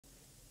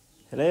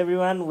Hello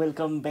everyone,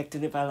 welcome back to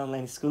Nepal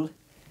Online School.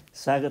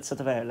 स्वागत छ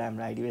तपाईहरुलाई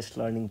हाम्रो आइडिएस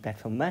लर्निङ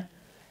प्लेटफर्ममा।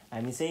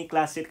 हामी चाहिँ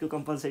क्लास 8 को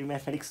कम्पलसरी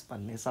म्याथमेटिक्स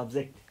भन्ने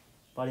सब्जेक्ट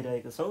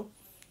पढिरहेको छौं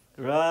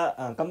र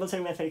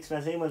कम्पलसरी म्याथमेटिक्समा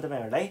चाहिँ मैले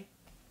तपाईहरुलाई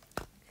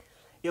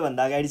यो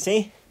भन्दा अगाडि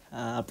चाहिँ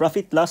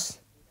profit loss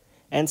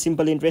and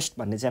simple interest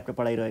भन्ने च्याप्टर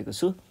पढाइरहेको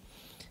छु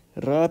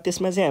र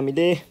त्यसमा चाहिँ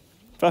हामीले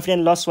प्रॉफिट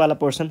एन्ड लस वाला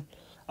पोर्सन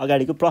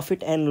अगाडिको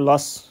प्रॉफिट एन्ड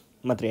लस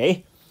मात्रै है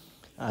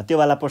त्यो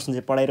वाला पोर्सन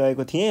चाहिँ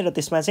पढाइरहेको थिएँ र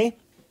त्यसमा चाहिँ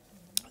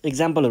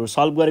एक्जाम्पलहरु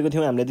सल्भ गरेको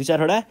थियौं हामीले दुई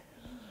चारवटा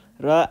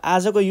र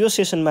आजको यो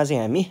सेसनमा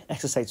चाहिँ हामी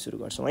एक्सरसाइज सुरु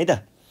गर्छौं है त।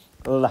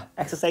 ल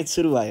एक्सरसाइज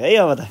सुरु भयो है।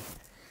 अब त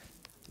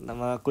ल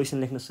म क्वेशन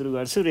लेख्न सुरु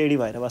गर्छु, रेडी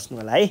भएर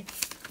बस्नु होला है।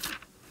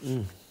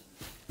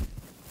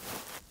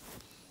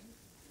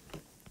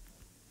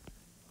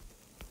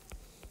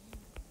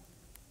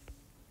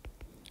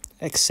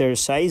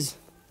 एक्सरसाइज।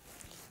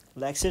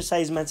 ल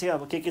एक्सरसाइजमा चाहिँ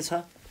अब के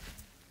छ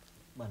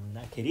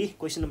भन्दाखेरि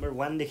क्वेशन नम्बर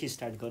 1 देखि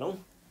स्टार्ट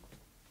गरौँ।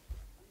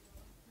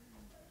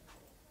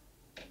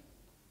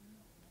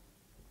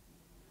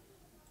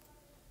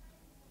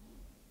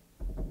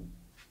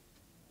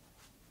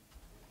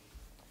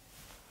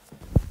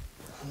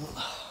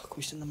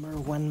 क्वेशन नम्बर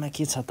 1 मा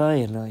के छ त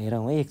हेरौँ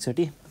है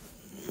एकचोटी।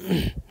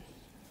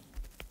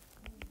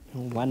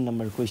 1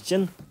 नम्बर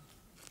क्वेशन।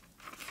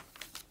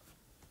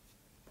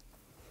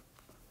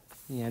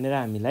 यहाँनिर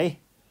हामीलाई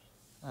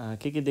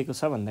के दिएको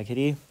छ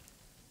भन्दाखेरि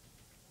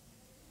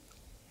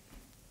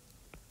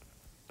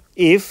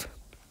if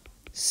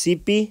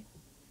CP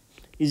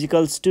is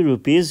equals to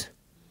rupees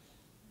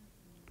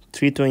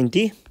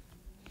 320,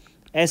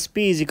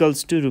 SP is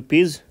equals to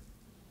rupees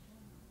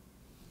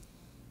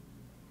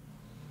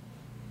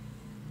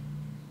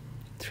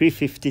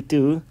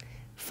 352,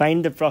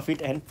 find the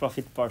profit and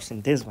profit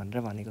percentage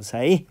भनेर भनेको छ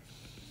है।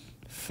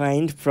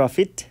 Find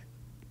profit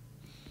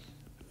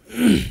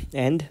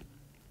and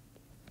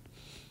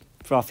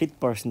profit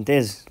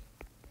percentage।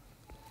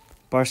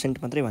 Percent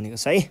मात्रै भनेको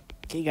छ है,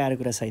 केही गाह्रो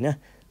कुरा छैन।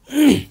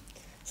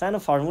 सानो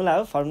फर्मुला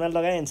हो, फर्मुला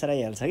लगाए एन्सर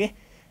आइहाल्छ के,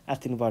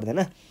 आत्तिनु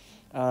पर्दैन।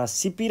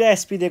 सीपी र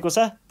एसपी दिएको छ,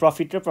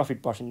 प्रॉफिट र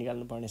प्रॉफिट पर्सेन्ट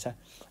निकाल्नु पर्ने छ।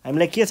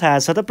 हामीलाई के थाहा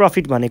छ त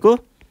प्रॉफिट भनेको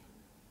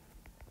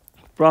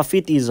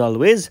profit is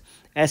always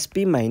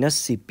SP minus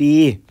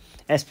CP.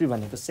 SP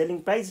भनेको सेलिङ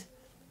प्राइस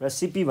र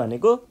सीपी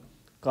भनेको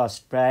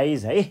कस्ट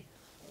प्राइस है।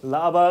 ल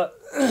अब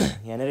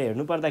यहाँनिर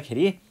हेर्नु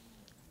पर्दाखेरि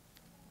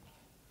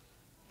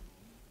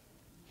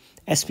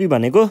एसपी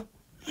भनेको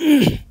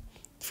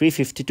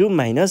 352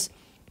 माइनस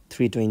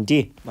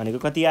 320 भनेको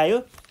कति आयो?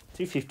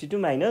 352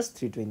 माइनस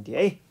 320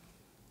 है।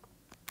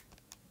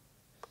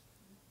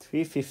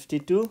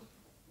 352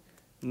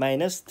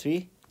 माइनस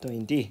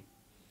 320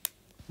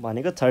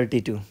 भनेको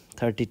 32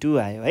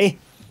 आयो है।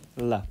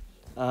 ल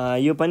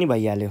यो पनि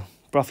भइहाल्यो,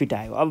 प्रॉफिट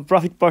आयो। अब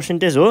प्रॉफिट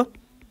पर्सेन्टेज हो।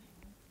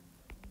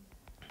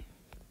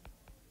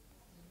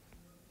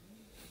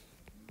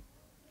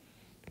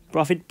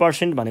 प्रॉफिट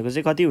पर्सेन्ट भनेको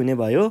चाहिँ कति हुने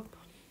भयो?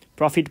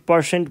 प्रॉफिट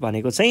पर्सेन्ट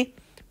भनेको चाहिँ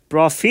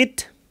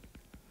प्रॉफिट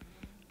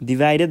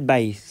डिवाइडेड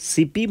बाई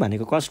सीपी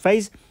भनेको कस्ट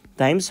प्राइस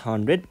टाइम्स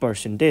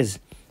 100%।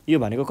 यो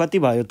भनेको कति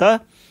भयो त?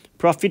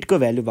 प्रॉफिटको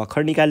भ्यालु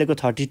भर्खर निकालेको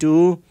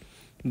 32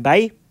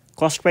 बाई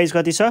कस्ट प्राइस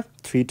कति छ?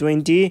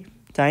 320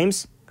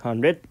 टाइम्स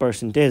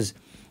 100%।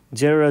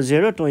 0 र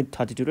 0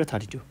 32 र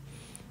 32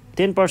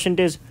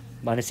 10%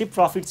 भनेपछि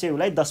प्रॉफिट चाहिँ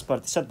उसलाई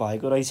 10%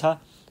 भएको रहेछ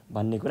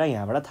भन्ने कुरा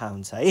यहाँबाट थाहा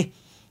हुन्छ है।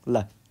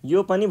 ल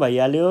यो पनि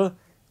भइहाल्यो।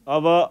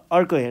 अब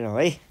अर्को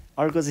हेरौँ है।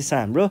 अर्को चाहिँ छ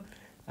हाम्रो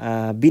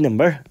बी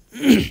नम्बर।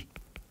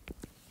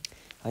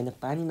 हैन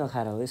पानी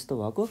नखाएर हो यस्तो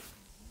भएको।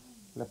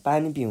 ल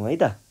पानी पिउँ है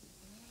त।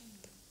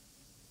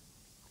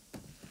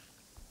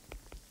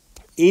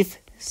 If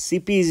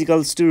CP is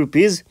equals to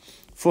rupees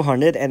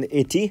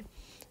 480,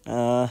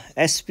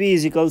 SP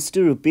is equals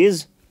to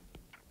rupees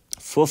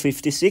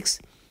 456,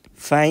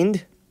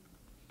 find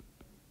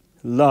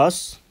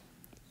loss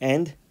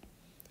and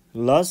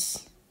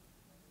loss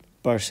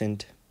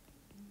percent।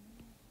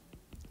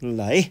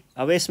 ल है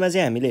अब यसमा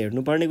चाहिँ हामीले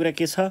हेर्नुपर्ने कुरा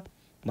के छ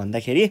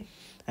भन्दाखेरि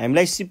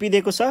हामीलाई सीपी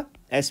दिएको छ,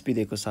 एसपी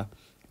दिएको छ,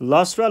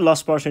 लस र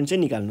लस पर्सेन्ट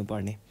चाहिँ निकाल्नु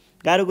पर्ने।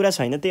 गाह्रो कुरा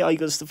छैन, त्यही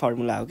अहिलेको जस्तो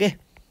फर्मुला हो के।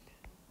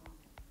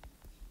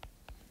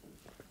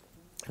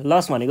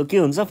 लस भनेको के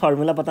हुन्छ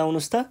फर्मुला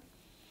बताउनुस् त?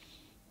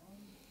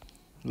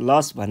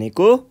 लस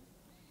भनेको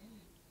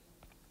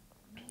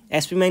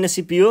एसपी माइनस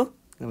सीपी हो।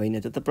 होइन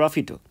त्यो त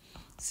प्रॉफिट हो।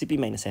 सीपी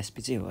माइनस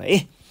एसपी चाहिँ हो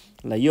है।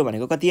 ल यो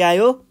भनेको कति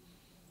आयो?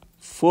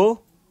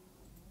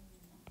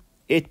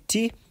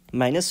 480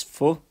 माइनस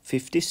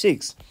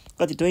 456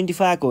 कति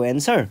 24 आएको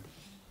एन्सर।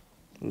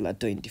 ल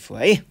 24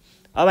 है।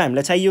 अब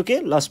हामीलाई चाहियो के?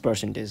 Loss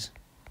percentage.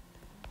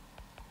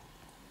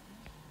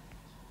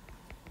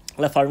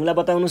 ल फर्मुला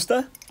बताउनुस्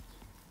त?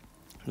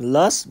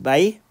 लस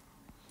बाई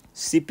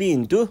सीपी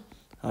इन्टु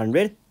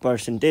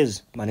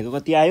 100% भनेको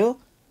कति आयो?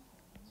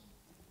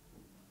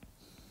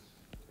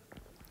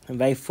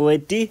 By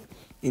 480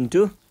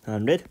 into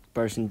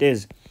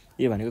 100%।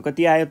 यो भनेको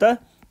कति आयो त?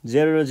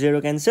 0 र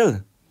 0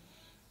 क्यान्सल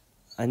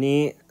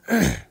अनि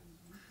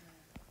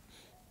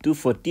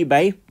 240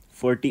 बाई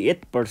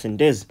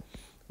 48%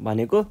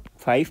 भनेको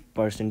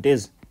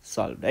 5%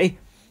 सल्भ है।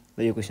 ल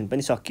यो क्वेसन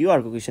पनि सकियो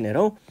अर्को क्वेसन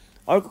हेरौँ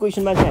अर्को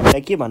क्वेसनमा चाहिँ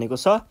हामीलाई के भनेको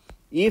छ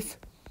if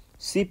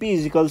CP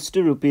is equals to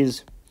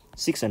rupees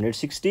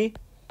 660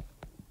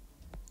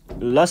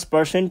 less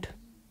percent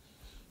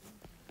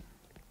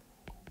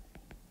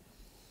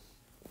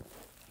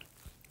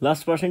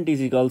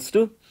is equals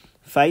to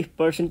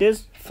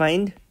 5%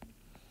 find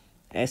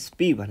SP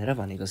भनेर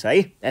भनेको छ है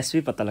SP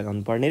पत्ता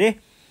लगाउनु पर्ने रे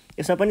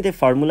यसमा पनि त्यो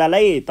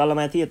फर्मुलालाई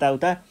तलमाथि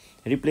यताउता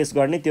रिप्लेस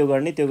गर्ने त्यो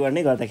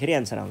गर्ने गर्दाखेरि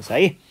आन्सर आउँछ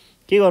है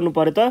के गर्नु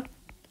पर्यो त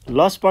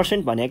लस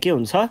पर्सेन्ट भनेको के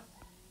हुन्छ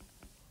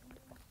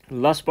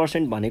लस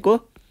पर्सेन्ट भनेको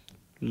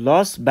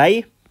लस बाई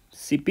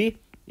CP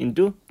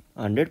इन्टु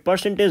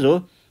 100% हो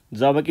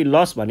जबकि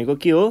लस भनेको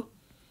के हो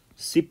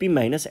CP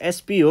माइनस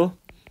SP हो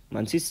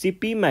भनेपछि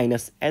CP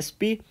minus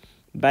SP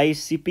by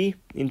CP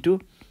into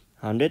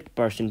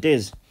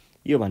 100%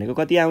 यो भनेको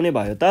कति आउने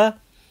भयो त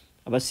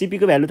अब CP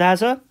को भ्यालु थाहा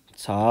छ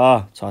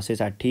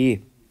 660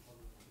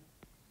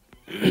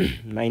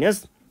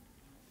 माइनस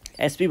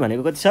SP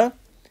भनेको कति छ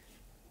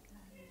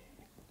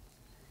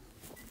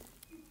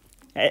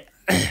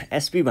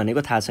SP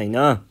भनेको थाहा छैन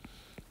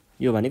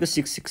यो भनेको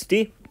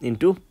 660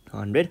 इन्टु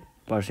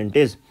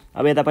 100%।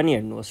 अब यता पनि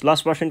हेर्नुहोस्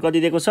लस पर्सेन्ट कति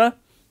दिएको छ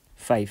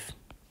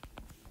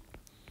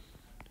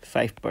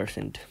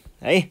 5%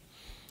 है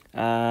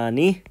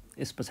अनि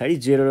यस पछाडि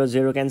 0 र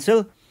 0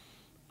 क्यान्सल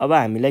अब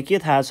हामीलाई के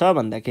थाहा छ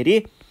भन्दाखेरि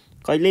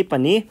कहिल्यै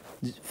पनि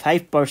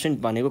 5%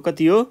 भनेको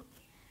कति हो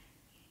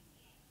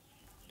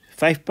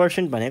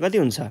 5% भनेको कति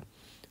हुन्छ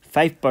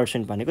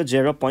 5% भनेको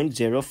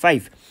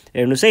 0.05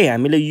 हेर्नुस् है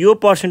हामीले यो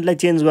पर्सेन्टलाई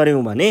चेन्ज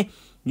गर्यौं भने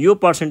यो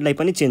पर्सेन्टलाई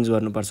पनि चेन्ज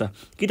गर्नुपर्छ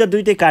कि त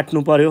दुईटै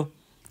काट्नु पर्यो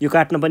यो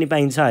काट्न पनि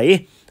पाइन्छ है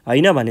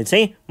हैन भने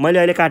चाहिँ मैले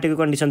अहिले काटेको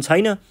कन्डिसन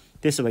छैन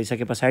त्यसो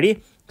भइसके पछाडी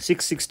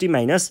 660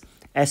 minus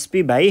SP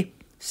by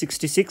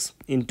 66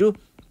 into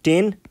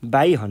 10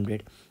 by 100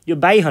 यो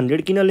बाइ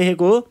 100 किन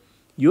लेखेको हो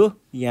यो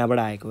यहाँबाट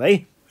आएको है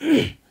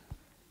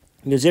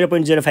यो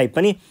 0.05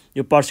 पनि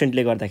यो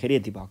पर्सेन्टले गर्दाखेरि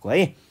यति भएको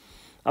है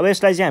अब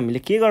यसलाई चाहिँ हामीले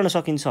के गर्न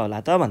सकिन्छ होला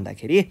त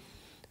भन्दाखेरि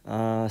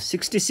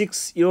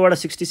 66 योबाट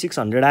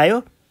 6600 आयो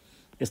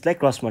यसलाई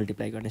क्रस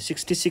मल्टिप्लाई गर्ने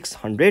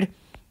 6600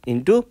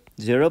 into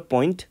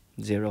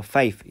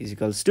 0.05 is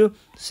equals to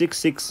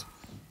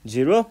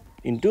 660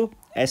 into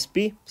SP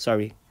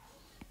sorry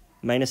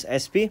minus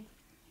SP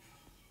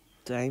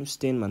times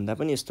 10 भन्दा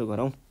पनि यस्तो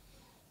गरौँ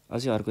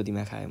अझै अर्को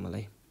दिमाग आयो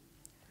मलाई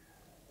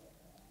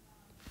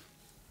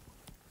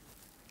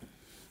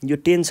यो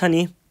 10 छ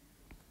नि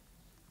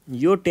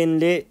यो 10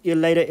 ले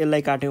यसलाई र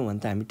यसलाई काट्यौं भने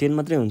त हामी 10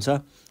 मात्रै हुन्छ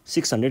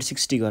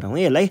 660 गरौँ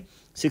है यसलाई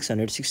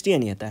 660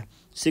 अनि यता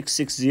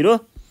 660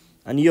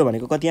 अनि यो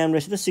भनेको कति आउनु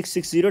रहेछ त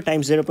 660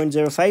 टाइम्स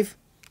 0.05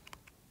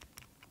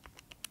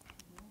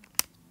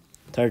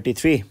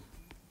 33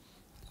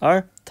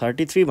 और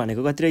 33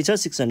 भनेको कति रहेछ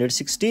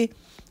 660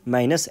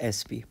 माइनस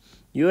SP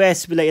यो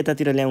SP लाई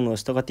यतातिर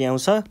ल्याउनुहोस् त कति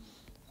आउँछ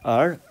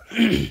और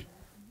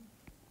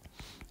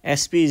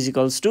SP is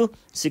equals to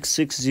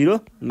 660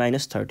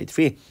 minus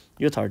 33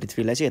 यो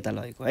 33 लाई चाहिँ यता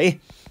लगेको है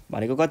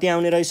भनेको कति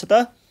आउने रहेछ त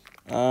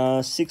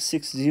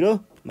 660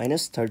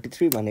 minus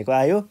 33 भनेको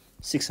आयो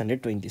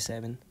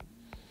 627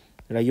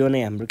 र यो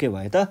नै हाम्रो के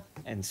भयो त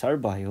आन्सर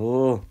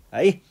भयो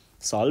है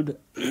सल्भ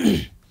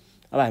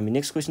अब हामी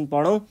नेक्स्ट क्वेशन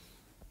पढौं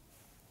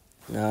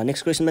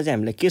नेक्स्ट क्वेशनमा चाहिँ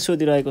हामीलाई के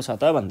सोधिरहेको छ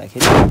त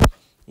भन्दाखेरि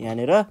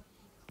यहाँनेर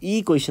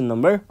ई क्वेशन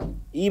नम्बर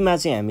ई मा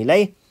चाहिँ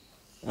हामीलाई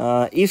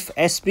if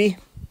SP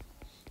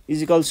is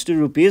equals to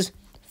rupees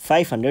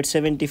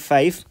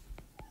 575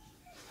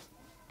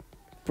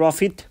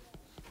 profit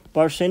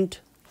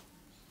percent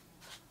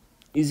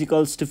is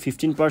equals to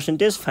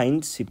 15%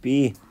 find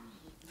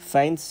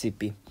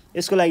CP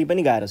यसको लागि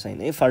पनि गाह्रो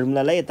छैन है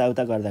फर्मुलालाई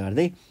यताउता गर्दा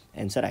गर्दै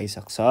आन्सर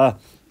आइसक्छ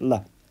ल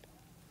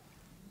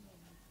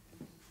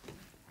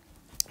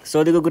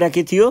सोधेको कुरा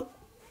के थियो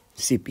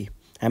CP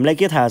हामीलाई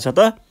के थाहा छ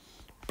त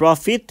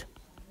प्रॉफिट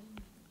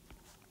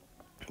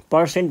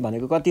पर्सेन्ट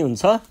भनेको कति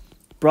हुन्छ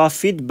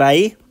प्रॉफिट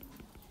बाइ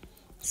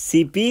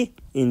CP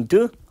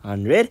इन्टु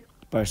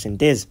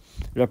 100%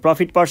 र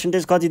प्रॉफिट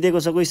पर्सेन्टेज कति दिएको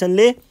छ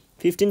क्वेशनले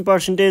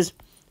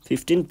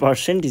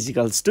 15% इज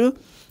इक्वल्स टु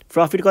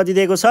प्रॉफिट कति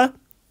दिएको छ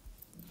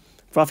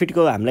प्रॉफिट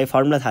को हामीलाई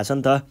फर्मुला थाहा छ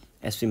नि त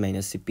SP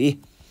माइनस CP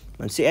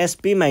भनेपछि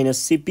SP minus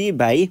CP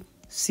by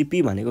CP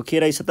भनेको के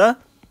रहेछ त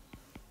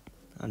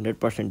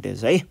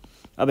 100% है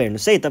अब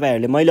हेर्नुस् है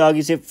तपाईहरुले मैले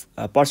अघि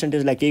चाहिँ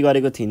पर्सेन्टेजलाई के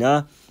गरेको थिइन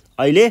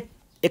अहिले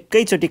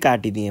एकैचोटी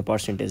काटिदिए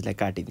पर्सेन्टेजलाई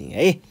काटिदिए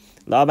है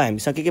ल अब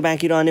हामीसँग के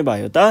बाँकी रहने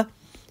भयो त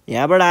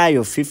यहाँबाट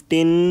आयो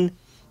 15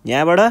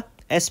 यहाँबाट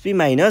SP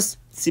माइनस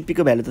CP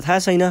को भ्यालु त थाहा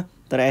छैन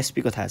तर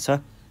SP को थाहा छ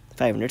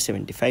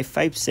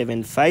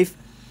 575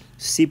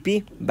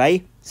 CP बाइ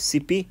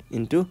CP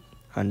इन्टु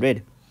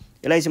 100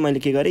 यसलाई चाहिँ मैले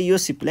के गरेँ यो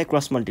CP लाई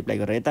क्रस मल्टिप्लाई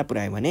गरेर यता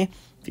पुर्याएँ भने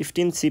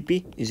 15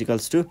 CP is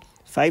equals to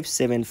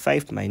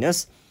 575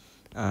 minus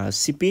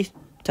CP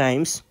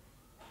times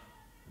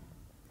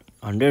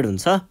 100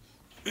 हुन्छ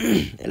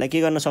यसलाई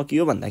के गर्न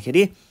सकियो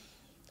भन्दाखेरि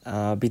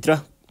भित्र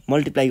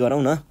मल्टिप्लाई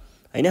गरौँ न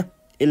हैन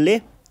यसले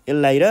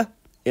यसलाई र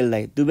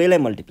यसलाई दुवैलाई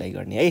मल्टिप्लाई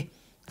गर्ने है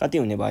कति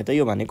हुने भयो त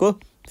यो भनेको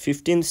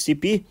 15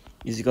 CP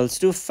 =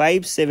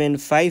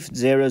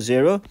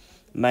 57500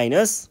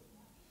 minus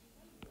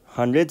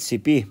 100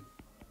 CP।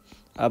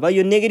 अब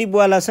यो नेगेटिभ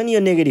वाला छ नि,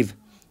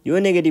 यो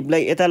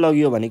नेगेटिभलाई यता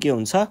लगियो भने के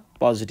हुन्छ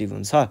पोजिटिभ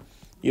हुन्छ।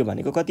 यो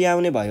भनेको कति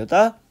आउने भयो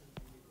त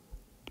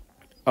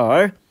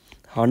और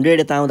 100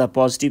 यता आउँदा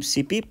पोजिटिभ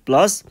CP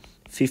प्लस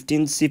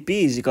 15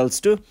 CP =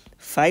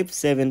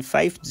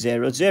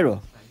 57500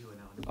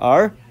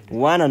 और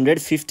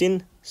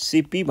 115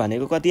 CP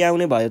भनेको कति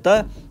आउने भयो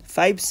त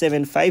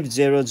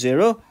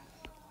 57500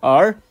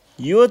 और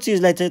यो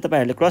चीजलाई चाहिँ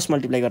तपाईहरुले क्रस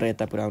मल्टिप्लाई गरेर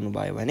यता पुर्याउनु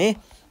भयो भने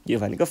यो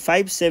भनेको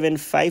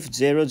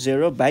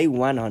 57500 by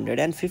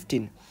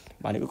 115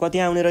 भनेको कति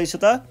आउने रहेछ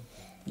त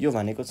यो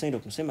भनेको चाहिँ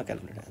रोक्नुस् है म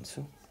क्याल्कुलेटर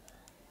हान्छु।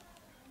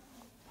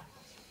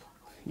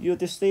 यो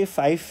त्यस्तै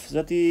 5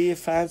 जति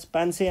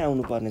 500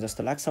 आउनु पर्ने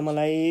जस्तो लाग्छ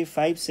मलाई।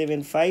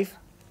 575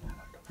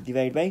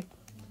 डिवाइड बाइ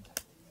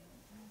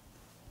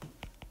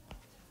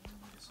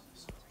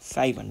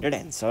 500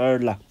 आन्सर।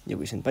 ल यो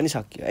क्वेशन पनि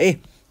सकियो है।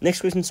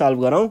 नेक्स्ट क्वेशन सल्भ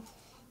गरौँ।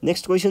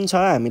 नेक्स्ट क्वेशन छ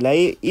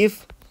हामीलाई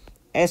if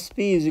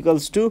SP =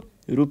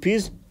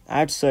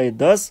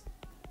 ₹810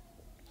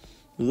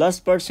 loss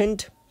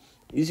percent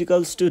 =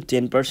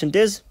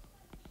 10%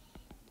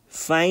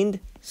 find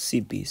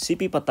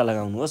CP पत्ता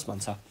लगाउनुहोस्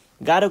भन्छ।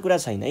 गाह्रो कुरा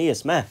छैन है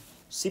यसमा।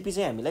 CP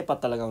चाहिँ हामीलाई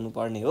पत्ता लगाउनु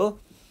पर्ने हो।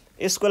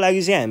 यसको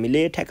लागि चाहिँ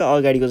हामीले ठ्याक्क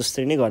अगाडिको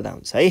जस्तै नै गर्दा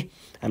हुन्छ है।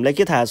 हामीलाई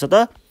के थाहा छ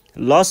त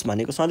लस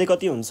भनेको सधैँ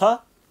कति हुन्छ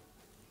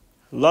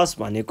लस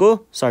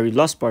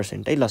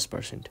पर्सेन्ट है। लस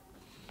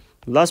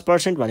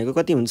पर्सेन्ट भनेको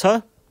कति हुन्छ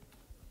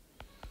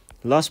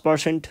loss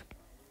percent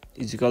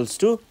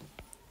 =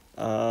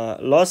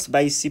 loss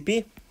by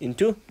CP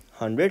 *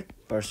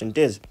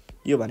 100%।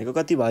 यो भनेको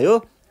कति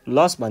भयो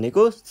लस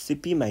भनेको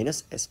CP -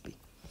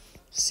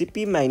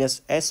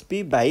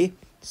 SP by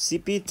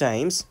CP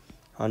times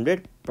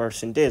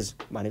 100%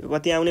 भनेको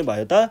कति आउने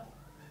भयो त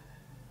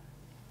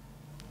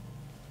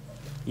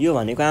यो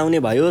भनेको आउने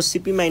भयो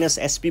CP -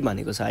 SP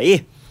भनेको छ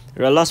है।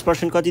 र लस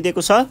पर्सेन्ट कति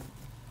दिएको छ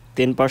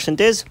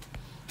 10%।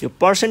 यो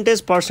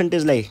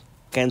पर्सेन्टेजलाई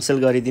क्यान्सल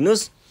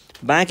गरिदिनुस्।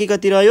 बाँकी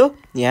कति रह्यो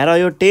यहाँ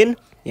रह्यो 10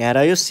 यहाँ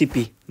रह्यो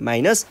CP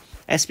माइनस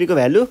SP को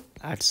भ्यालु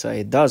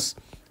 810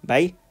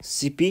 बाइ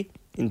CP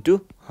 *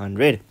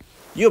 100।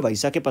 यो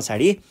भइसके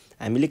पछाडि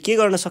हामीले के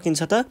गर्न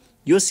सकिन्छ त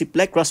यो CP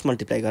लाई क्रस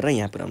मल्टिप्लाई गरेर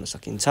यहाँ पुर्याउन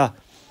सकिन्छ।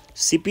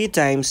 CP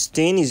times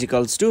 10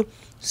 =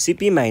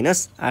 CP -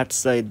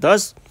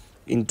 810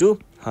 *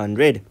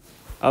 100।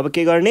 अब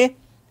के गर्ने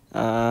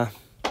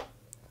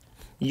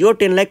यो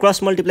 10 लाई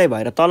क्रस मल्टिप्लाई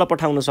भएर तल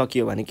पठाउन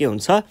सकियो भने के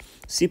हुन्छ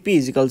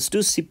CP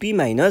 = CP -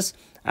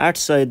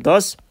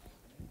 810 *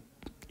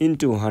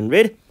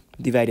 100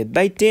 डिवाइडेड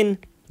बाइ 10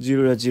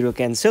 0 र 0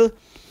 क्यान्सल।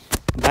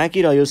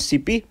 बाँकी रह्यो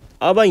CP।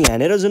 अब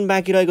यहाँनेर जुन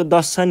बाँकी रहेको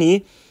 10 छ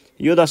नि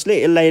यो 10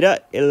 ले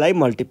यसलाई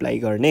मल्टिप्लाई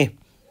गर्ने।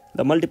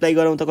 ल मल्टिप्लाई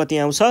गरौँ त कति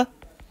आउँछ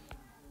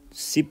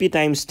CP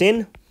times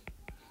 10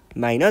 -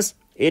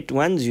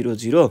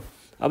 8100।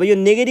 अब यो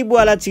नेगेटिभ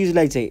वाला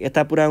चीजलाई चाहिँ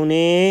यता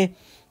पुर्याउने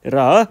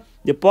र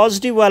यो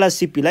पोजिटिभ वाला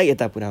CP लाई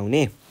यता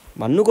पुर्याउने।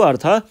 भन्नुको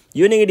अर्थ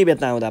यो नेगेटिभ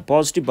यता आउँदा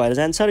पोजिटिभ भएर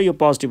जान्छ र यो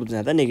पोजिटिभ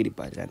जाँदा नेगेटिभ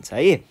भएर जान्छ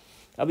है।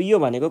 अब यो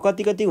भनेको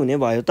कति हुने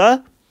भयो त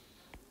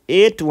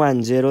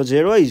 8100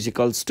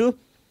 =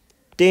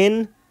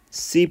 10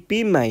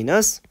 CP -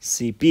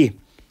 CP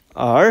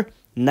और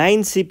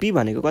 9 CP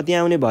भनेको कति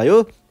आउने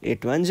भयो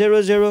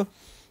 8100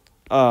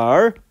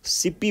 और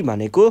CP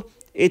भनेको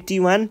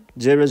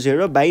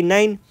 8100 by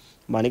 9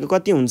 भनेको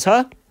कति हुन्छ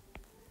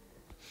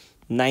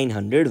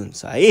 900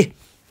 हुन्छ है।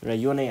 र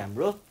यो नै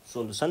हाम्रो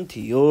सोलुसन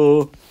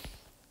थियो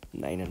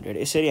 900।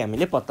 यसरी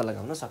हामीले पत्ता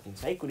लगाउन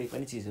सकिन्छ है। कुनै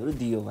पनि चीजहरु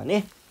दियो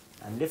भने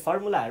हामीले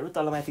फर्मुलाहरु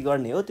तलमाथि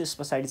गर्ने हो।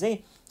 त्यसपछि चाहिँ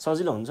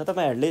सजिलो हुन्छ।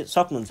 तपाईहरुले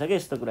सक्नुहुन्छ के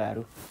यस्तो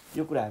कुराहरु।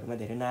 यो कुराहरुमा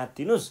धेरै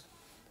नातिनुस्।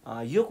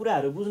 यो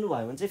कुराहरु बुझ्नु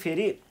भयो भने चाहिँ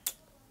फेरि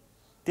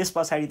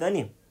त्यसपछि त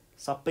नि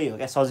सबै हो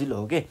क्या सजिलो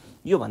हो के।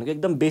 यो भनेको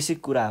एकदम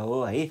बेसिक कुरा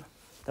हो है।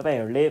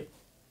 तपाईहरुले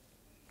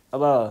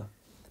अब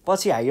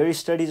पछि हायर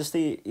स्टडी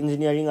जस्तै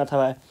इन्जिनियरिङ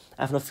अथवा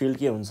आफ्नो फिल्ड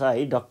के हुन्छ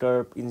है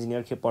डाक्टर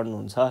इन्जिनियर के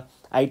पढ्नुहुन्छ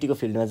IT को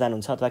फिल्डमा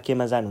जानुहुन्छ अथवा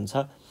केमा जानुहुन्छ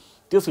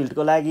त्यो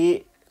फिल्डको लागि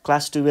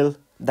क्लास 12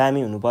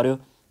 दामी हुनु पर्यो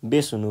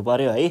बेस हुनु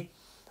पर्यो है।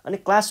 अनि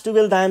क्लास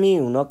 12 दामी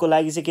हुनको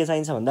लागि चाहिँ के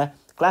चाहिन्छ भन्दा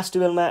क्लास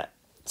 12 मा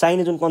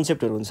चाहिने जुन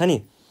कन्सेप्टहरु हुन्छ नि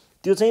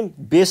त्यो चाहिँ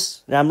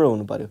बेस राम्रो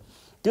हुनु पर्यो।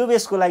 त्यो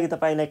बेसको लागि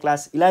तपाईलाई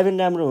क्लास 11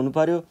 राम्रो हुनु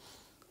पर्यो।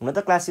 हुन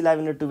त क्लास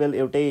 11 र 12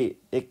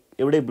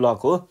 एउटै ब्लक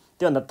हो।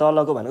 त्यो भन्दा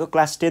तलको भनेको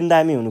क्लास 10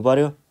 दामी हुनु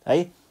पर्यो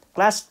है।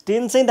 क्लास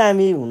 10 चाहिँ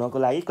दामी हुनको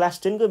लागि क्लास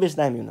 10 को बेस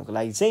दामी हुनको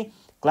लागि चाहिँ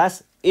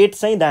क्लास 8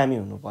 चाहिँ दामी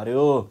हुनु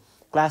पर्यो।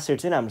 क्लास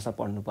 8 चाहिँ राम्रोसँग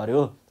पढ्नु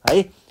पर्यो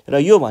है। र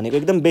यो भनेको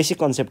एकदम बेसिक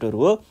कन्सेप्टहरु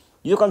हो।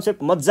 यो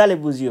कन्सेप्ट मज्जाले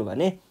बुझियो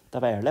भने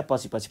तपाईहरुलाई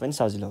पछि पनि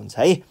सजिलो हुन्छ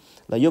है।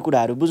 ल यो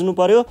कुराहरु बुझ्नु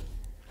पर्यो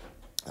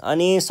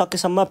अनि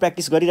सकेसम्म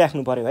प्र्याक्टिस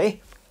गरिराख्नु पर्यो है।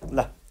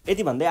 ल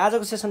यति भन्दै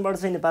आजको सेसनबाट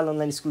चाहिँ नेपाल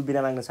अनलाइन स्कुल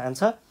बिदा माग्न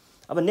चाहन्छ।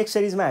 अब नेक्स्ट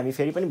सिरिजमा हामी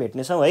फेरि पनि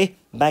भेट्ने छौं है।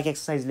 ब्याक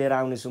एक्सरसाइज लिएर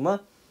आउने छु म।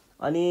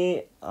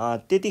 अनि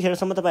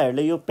त्यतिखेरसम्म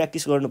तपाईहरुले यो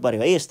प्र्याक्टिस गर्नु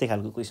पर्यो है। यस्तै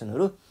खालको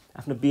क्वेशनहरु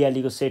आफ्नो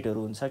BLE को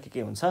सेटहरु हुन्छ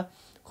के हुन्छ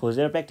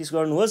खोजेर प्र्याक्टिस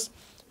गर्नुहोस्।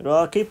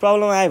 र केही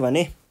प्रब्लम आयो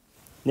भने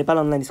नेपाल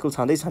अनलाइन स्कुल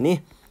छँदैछ नि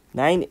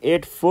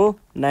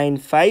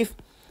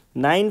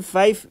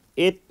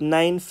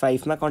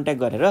 9849595895 मा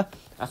कन्ट्याक्ट गरेर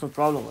आफ्नो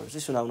प्रब्लमहरु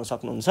चाहिँ सुनाउन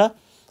सक्नुहुन्छ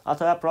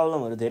अथवा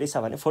प्रब्लमहरु धेरै छ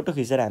भने फोटो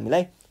खिचेर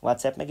हामीलाई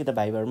WhatsApp मा कि त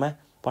भाइबरमा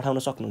पठाउन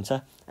सक्नुहुन्छ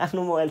आफ्नो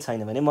मोबाइल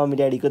छैन भने मम्मी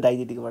ड्याडीको दाइ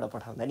दिदीकोबाट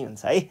पठाउँदा नि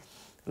हुन्छ है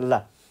ल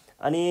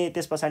अनि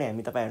त्यसपछि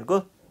हामी तपाईहरुको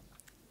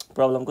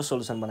प्रब्लमको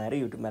सोलुसन बनाएर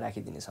युट्युबमा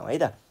राखिदिने छौं है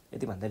त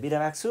यति भन्दै बिदा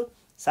राख्छु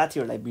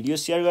साथीहरुलाई भिडियो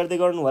शेयर गर्दै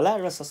गर्नु होला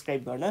र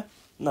सब्स्क्राइब गर्न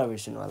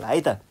नबिर्सनु होला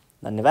है त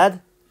धन्यवाद